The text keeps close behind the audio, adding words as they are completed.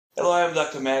Hello, I'm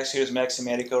Dr. Max. Here's Maxim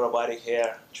Medical Robotic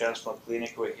Hair Transplant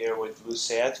Clinic. We're here with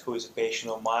Lucette, who is a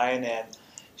patient of mine, and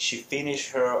she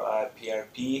finished her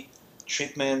PRP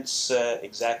treatments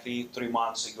exactly 3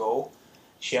 months ago.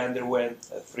 She underwent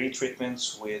 3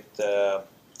 treatments with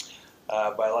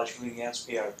biologically enhanced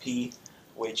PRP,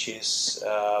 which is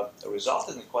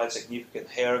resulted in quite significant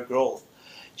hair growth.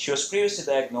 She was previously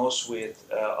diagnosed with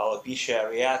alopecia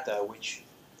areata, which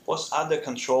was under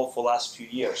control for the last few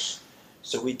years.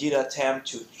 So we did attempt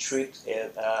to treat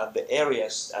the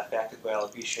areas affected by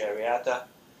alopecia areata,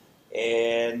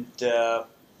 and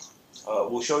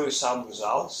we'll show you some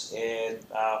results. And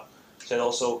Ted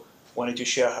also wanted to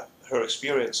share her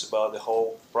experience about the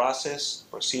whole process,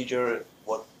 procedure,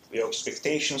 what your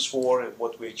expectations were, and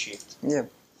what we achieved. Yeah.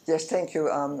 Yes, thank you.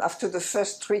 After the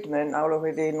first treatment, I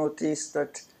already noticed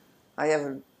that I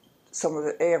have some of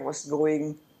the hair was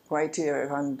growing right here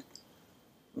around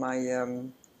my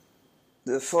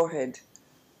the forehead,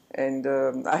 and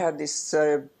I had this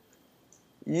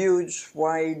huge,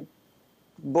 wide,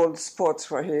 bald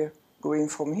spots right here, going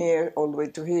from here all the way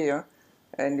to here,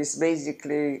 and it's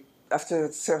basically after the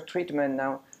third treatment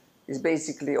now, it's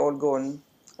basically all gone.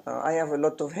 I have a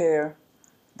lot of hair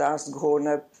that's grown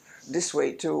up this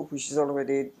way too, which is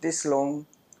already this long.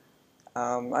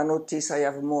 I notice I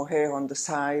have more hair on the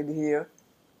side here.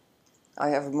 I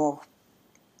have more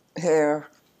hair.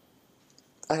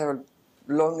 I have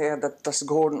long hair that has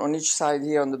grown on each side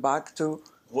here on the back too.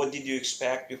 What did you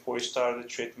expect before you started the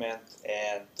treatment,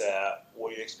 and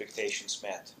were your expectations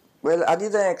met? Well, I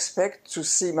didn't expect to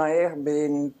see my hair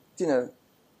being,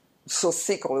 so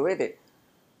thick already.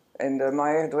 And my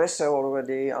hairdresser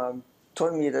already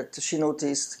told me that she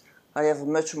noticed I have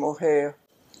much more hair,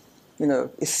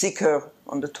 it's thicker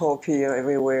on the top here,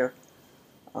 everywhere.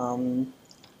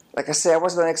 Like I said, I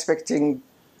wasn't expecting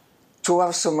to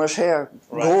have so much hair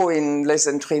grow in less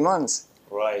than 3 months.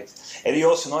 Right. And you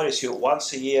also notice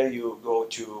once a year you go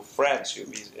to France.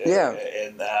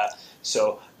 And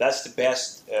so that's the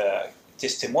best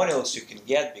testimonials you can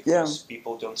get, because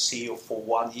people don't see you for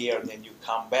 1 year and then you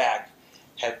come back.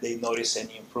 Have they noticed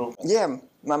any improvement? Yeah.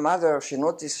 My mother, she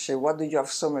noticed, why do you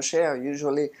have so much hair?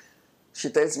 Usually she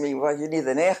tells me, well, you need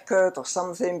an haircut or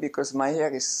something because my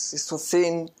hair is so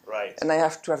thin. Right. And I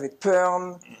have to have it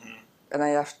perm. And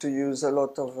I have to use a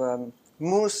lot of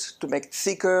mousse to make it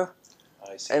thicker.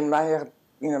 I see. And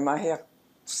my hair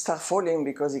start falling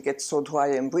because it gets so dry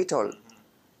and brittle.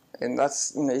 And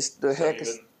that's, the hair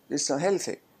is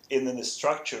unhealthy. And then the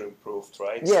structure improved,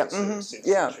 right? Yeah, since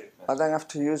yeah. I don't have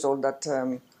to use all that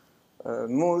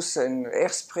mousse and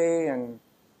hairspray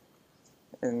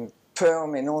and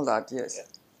perm and all that, yes. Yeah.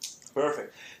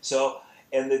 Perfect. So,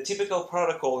 and the typical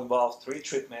protocol involved 3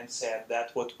 treatments, and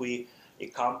that's what we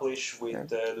accomplished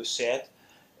with Lucette.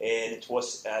 And it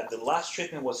was the last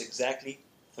treatment was exactly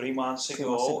 3 months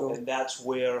ago, and that's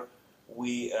where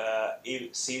we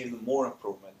see even more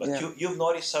improvement. But you've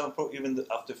noticed some improvement even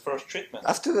after the first treatment.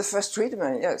 After the first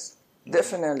treatment, yes,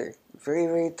 definitely. Very,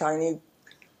 very tiny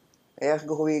hair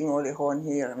growing all around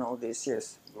here and all this,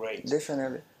 yes. Great.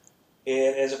 Definitely.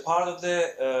 And as a part of the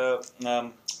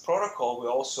protocol, we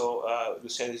also,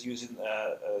 Lucette is using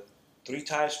 3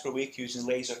 times per week using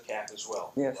laser cap as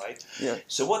well, right? Yeah.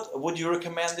 So what would you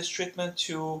recommend this treatment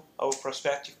to our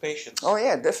prospective patients? Oh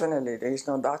yeah, definitely. There is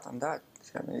no doubt on that.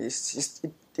 I mean,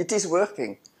 it is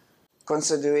working,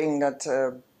 considering that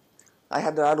I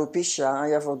had the alopecia. I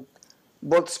have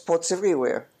bald spots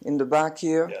everywhere, in the back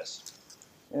here. Yes.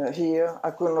 Here,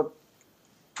 I could not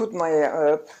put my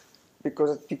hair up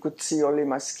because you could see only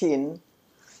my skin.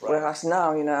 Right. Whereas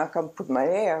now, I can put my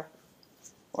hair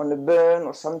on a burn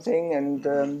or something, and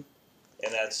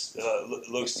that's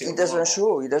looks still it doesn't normal.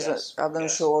 show. It doesn't. I don't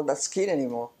show all that skin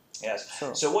anymore. Yes.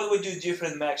 So what we do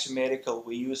different in Maxim Medical,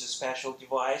 we use a special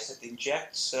device that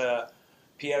injects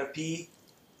PRP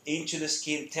into the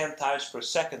skin 10 times per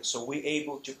second. So we're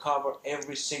able to cover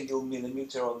every single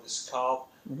millimeter on the scalp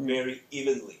very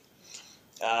evenly.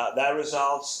 That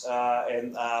results,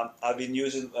 and I've been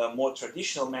using a more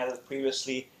traditional method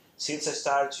previously. Since I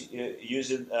started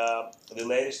using the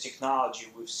latest technology,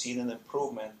 we've seen an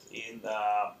improvement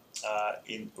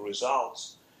in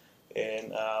results,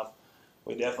 and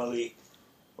we definitely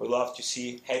would love to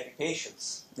see happy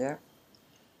patients. Yeah.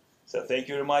 So thank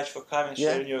you very much for coming and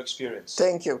sharing your experience.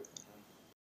 Thank you.